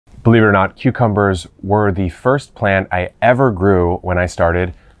Believe it or not, cucumbers were the first plant I ever grew when I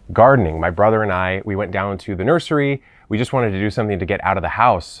started gardening. My brother and I, we went down to the nursery. We just wanted to do something to get out of the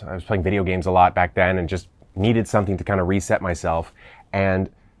house. I was playing video games a lot back then and just needed something to kind of reset myself. And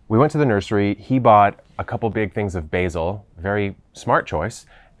we went to the nursery. He bought a couple big things of basil, very smart choice.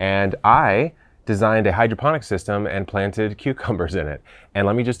 And I designed a hydroponic system and planted cucumbers in it. And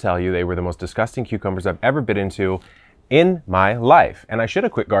let me just tell you, they were the most disgusting cucumbers I've ever bit into in my life. And I should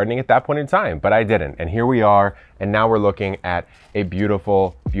have quit gardening at that point in time, but I didn't. And here we are. And now we're looking at a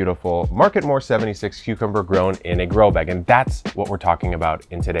beautiful, beautiful Marketmore 76 cucumber grown in a grow bag. And that's what we're talking about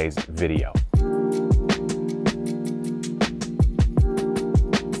in today's video.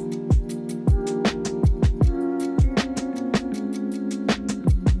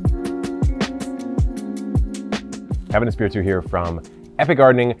 Kevin Espiritu here from Epic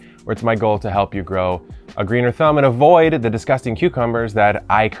Gardening, where it's my goal to help you grow a greener thumb and avoid the disgusting cucumbers that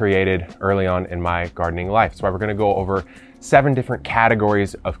I created early on in my gardening life. So we're going to go over 7 different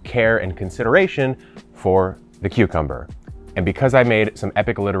categories of care and consideration for the cucumber. And because I made some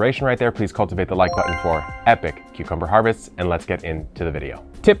epic alliteration right there, please cultivate the like button for epic cucumber harvests, and let's get into the video.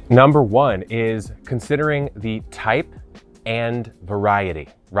 Tip number 1 is considering the type and variety,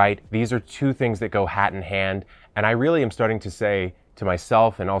 right? These are 2 things that go hat in hand. And I really am starting to say to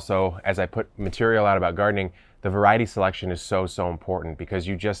myself, and also as I put material out about gardening, the variety selection is so important, because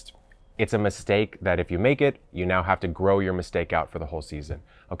it's a mistake that if you make it, you now have to grow your mistake out for the whole season.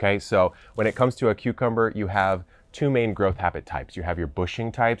 Okay, so when it comes to a cucumber, you have 2 main growth habit types. You have your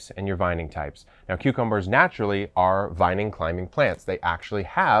bushing types and your vining types. Now, cucumbers naturally are vining climbing plants. They actually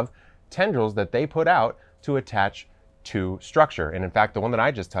have tendrils that they put out to attach to structure. And in fact, the one that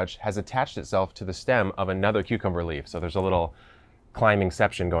I just touched has attached itself to the stem of another cucumber leaf. So there's a little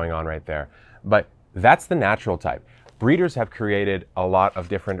climbingception going on right there. But that's the natural type. Breeders have created a lot of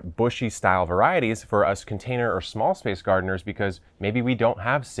different bushy style varieties for us container or small space gardeners, because maybe we don't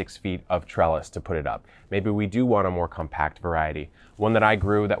have 6 feet of trellis to put it up. Maybe we do want a more compact variety. One that I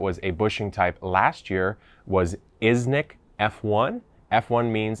grew that was a bushing type last year was Isnik F1.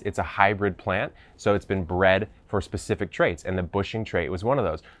 F1 means it's a hybrid plant, so it's been bred for specific traits, and the bushing trait was one of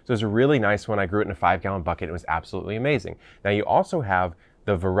those. So it's a really nice one. I grew it in a 5-gallon bucket. It was absolutely amazing. Now, you also have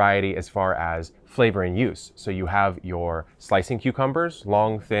the variety as far as flavor and use. So you have your slicing cucumbers,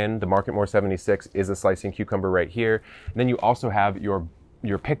 long, thin. The Marketmore 76 is a slicing cucumber right here. And then you also have your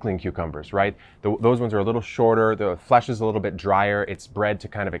pickling cucumbers, right? Those ones are a little shorter. The flesh is a little bit drier. It's bred to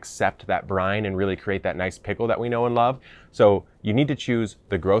kind of accept that brine and really create that nice pickle that we know and love. So you need to choose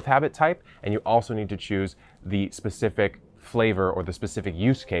the growth habit type, and you also need to choose the specific flavor or the specific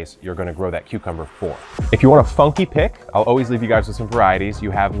use case you're going to grow that cucumber for. If you want a funky pick, I'll always leave you guys with some varieties.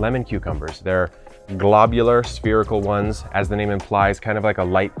 You have lemon cucumbers. They're globular, spherical ones, as the name implies, kind of like a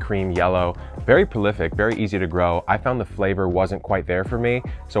light cream yellow. Very prolific, very easy to grow. I found the flavor wasn't quite there for me.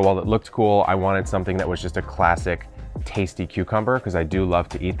 So while it looked cool, I wanted something that was just a classic, tasty cucumber, because I do love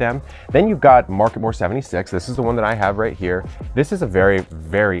to eat them. Then you've got Marketmore 76. This is the one that I have right here. This is a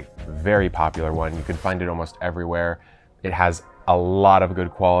very popular one. You can find it almost everywhere. It has a lot of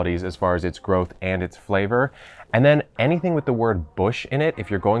good qualities as far as its growth and its flavor. And then anything with the word bush in it, if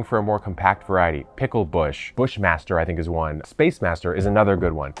you're going for a more compact variety, pickle bush, Bushmaster I think is one, Space Master is another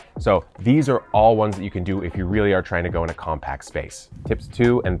good one. So these are all ones that you can do if you really are trying to go in a compact space. Tips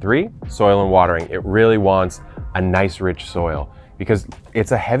 2 and 3, soil and watering. It really wants a nice rich soil, because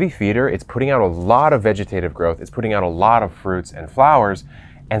it's a heavy feeder. It's putting out a lot of vegetative growth. It's putting out a lot of fruits and flowers,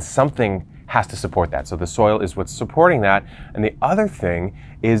 and something has to support that. So the soil is what's supporting that. And the other thing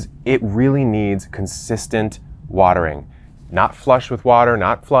is it really needs consistent watering, not flush with water,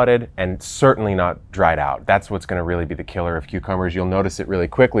 not flooded, and certainly not dried out. That's what's going to really be the killer of cucumbers. You'll notice it really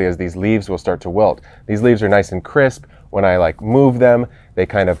quickly as these leaves will start to wilt. These leaves are nice and crisp. When I move them, they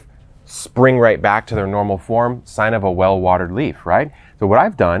kind of spring right back to their normal form, sign of a well-watered leaf, right? So what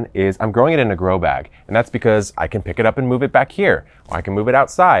I've done is I'm growing it in a grow bag, and that's because I can pick it up and move it back here, or I can move it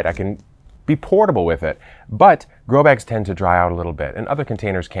outside. I can be portable with it. But grow bags tend to dry out a little bit, and other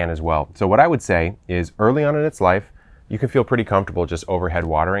containers can as well. So what I would say is early on in its life, you can feel pretty comfortable just overhead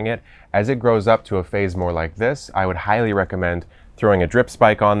watering it. As it grows up to a phase more like this, I would highly recommend throwing a drip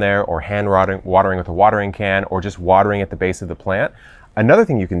spike on there, or hand watering with a watering can, or just watering at the base of the plant. Another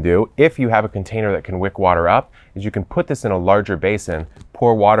thing you can do, if you have a container that can wick water up, is you can put this in a larger basin,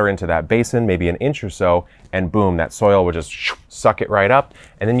 pour water into that basin, maybe an inch or so, and boom, that soil will just suck it right up.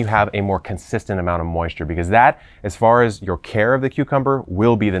 And then you have a more consistent amount of moisture, because that, as far as your care of the cucumber,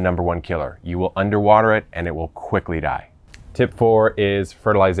 will be the #1 killer. You will underwater it and it will quickly die. Tip 4 is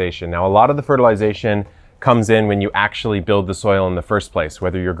fertilization. Now, a lot of the fertilization comes in when you actually build the soil in the first place.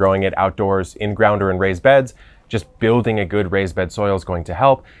 Whether you're growing it outdoors, in ground, or in raised beds, just building a good raised bed soil is going to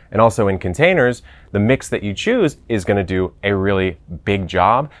help. And also in containers, the mix that you choose is going to do a really big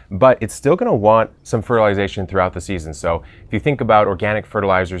job, but it's still going to want some fertilization throughout the season. So if you think about organic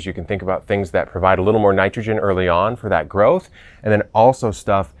fertilizers, you can think about things that provide a little more nitrogen early on for that growth, and then also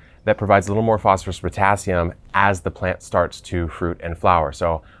stuff that provides a little more phosphorus, potassium as the plant starts to fruit and flower.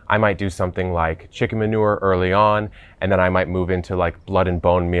 So I might do something like chicken manure early on, and then I might move into like blood and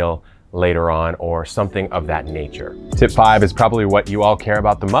bone meal later on, or something of that nature. Tip 5 is probably what you all care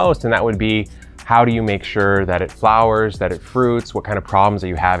about the most, and that would be, how do you make sure that it flowers, that it fruits? What kind of problems are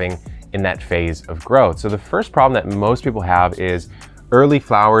you having in that phase of growth? So the first problem that most people have is early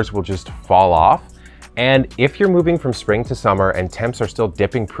flowers will just fall off. And if you're moving from spring to summer and temps are still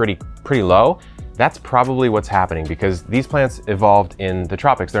dipping pretty low, that's probably what's happening, because these plants evolved in the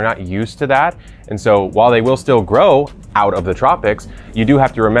tropics. They're not used to that. And so while they will still grow out of the tropics, you do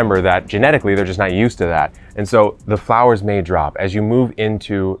have to remember that genetically they're just not used to that. And so the flowers may drop as you move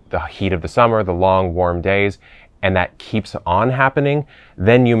into the heat of the summer, the long warm days, and that keeps on happening.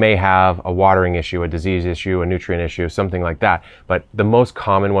 Then you may have a watering issue, a disease issue, a nutrient issue, something like that. But the most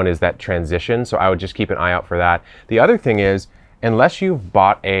common one is that transition. So I would just keep an eye out for that. The other thing is, unless you've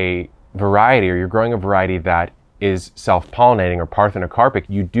bought a variety, or you're growing a variety that is self-pollinating or parthenocarpic,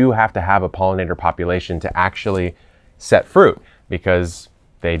 you do have to have a pollinator population to actually set fruit, because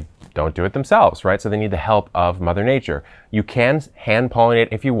they don't do it themselves, right? So they need the help of Mother Nature. You can hand pollinate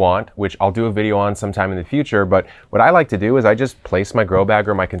if you want, which I'll do a video on sometime in the future, but what I like to do is I just place my grow bag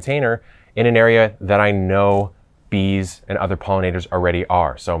or my container in an area that I know bees and other pollinators already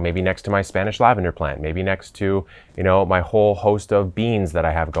are. So maybe next to my Spanish lavender plant, maybe next to, you know, my whole host of beans that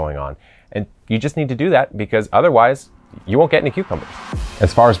I have going on. And you just need to do that, because otherwise you won't get any cucumbers.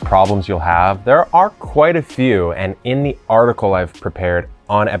 As far as problems you'll have, there are quite a few. And in the article I've prepared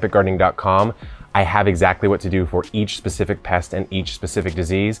on epicgardening.com, I have exactly what to do for each specific pest and each specific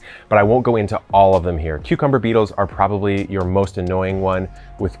disease, but I won't go into all of them here. Cucumber beetles are probably your most annoying one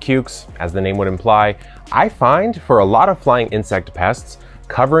with cukes, as the name would imply. I find for a lot of flying insect pests,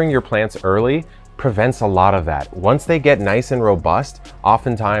 covering your plants early prevents a lot of that. Once they get nice and robust,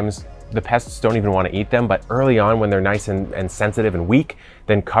 oftentimes the pests don't even want to eat them, but early on when they're nice and sensitive and weak,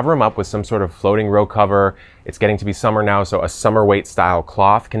 then cover them up with some sort of floating row cover. It's getting to be summer now, so a summer weight style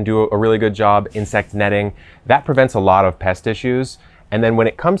cloth can do a really good job. Insect netting, that prevents a lot of pest issues. And then when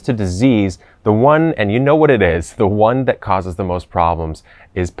it comes to disease, the one, and you know what it is, the one that causes the most problems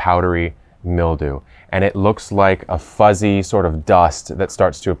is powdery mildew. And it looks like a fuzzy sort of dust that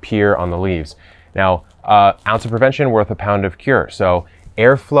starts to appear on the leaves. Now, ounce of prevention worth a pound of cure. So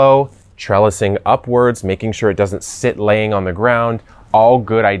airflow, trellising upwards, making sure it doesn't sit laying on the ground, all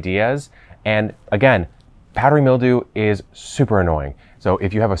good ideas. And again, powdery mildew is super annoying. So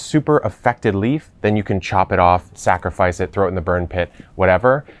if you have a super affected leaf, then you can chop it off, sacrifice it, throw it in the burn pit,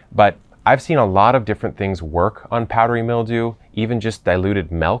 whatever. But I've seen a lot of different things work on powdery mildew. Even just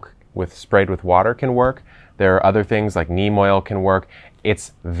diluted milk sprayed with water can work. There are other things like neem oil can work.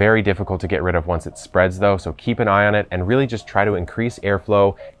 It's very difficult to get rid of once it spreads though, so keep an eye on it and really just try to increase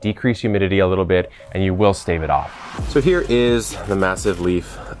airflow, decrease humidity a little bit, and you will stave it off. So here is the massive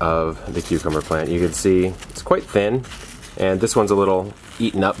leaf of the cucumber plant. You can see it's quite thin, and this one's a little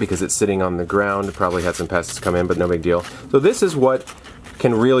eaten up because it's sitting on the ground. It probably had some pests come in, but no big deal. So this is what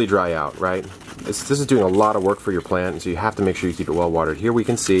can really dry out, right? This is doing a lot of work for your plant, and so you have to make sure you keep it well watered. Here we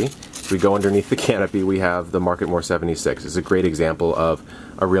can see, if we go underneath the canopy, we have the Marketmore 76. It's a great example of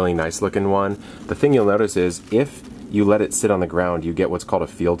a really nice looking one. The thing you'll notice is if you let it sit on the ground, you get what's called a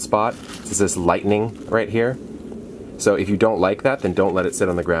field spot. It's this lightning right here. So if you don't like that, then don't let it sit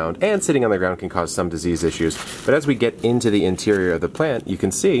on the ground. And sitting on the ground can cause some disease issues. But as we get into the interior of the plant, you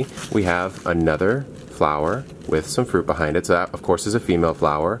can see we have another flower with some fruit behind it. So that, of course, is a female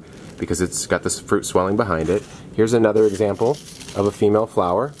flower because it's got this fruit swelling behind it. Here's another example of a female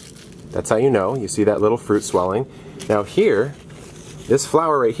flower. That's how you know. You see that little fruit swelling. Now here, this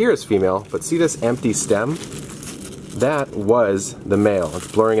flower right here is female, but see this empty stem? That was the male.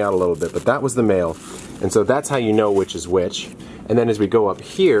 It's blurring out a little bit, but that was the male. And so that's how you know which is which. And then as we go up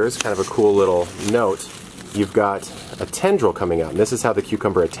here, it's kind of a cool little note. You've got a tendril coming out, and this is how the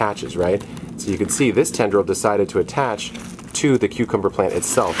cucumber attaches, right? So you can see this tendril decided to attach to the cucumber plant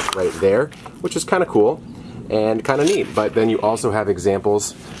itself right there, which is kind of cool and kind of neat. But then you also have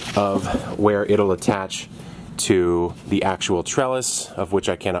examples of where it'll attach to the actual trellis, of which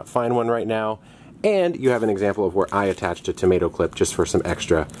I cannot find one right now. And you have an example of where I attached a tomato clip just for some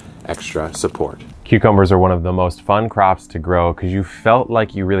extra support. Cucumbers are one of the most fun crops to grow because you felt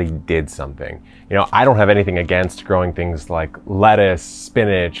like you really did something. You know, I don't have anything against growing things like lettuce,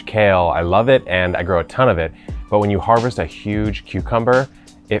 spinach, kale. I love it and I grow a ton of it. But when you harvest a huge cucumber,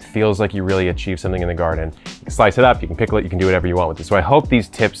 it feels like you really achieved something in the garden. You can slice it up, you can pickle it, you can do whatever you want with it. So I hope these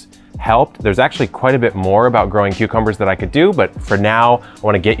tips helped. There's actually quite a bit more about growing cucumbers that I could do, but for now, I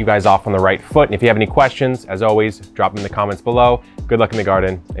want to get you guys off on the right foot. And if you have any questions, as always, drop them in the comments below. Good luck in the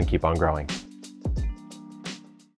garden and keep on growing.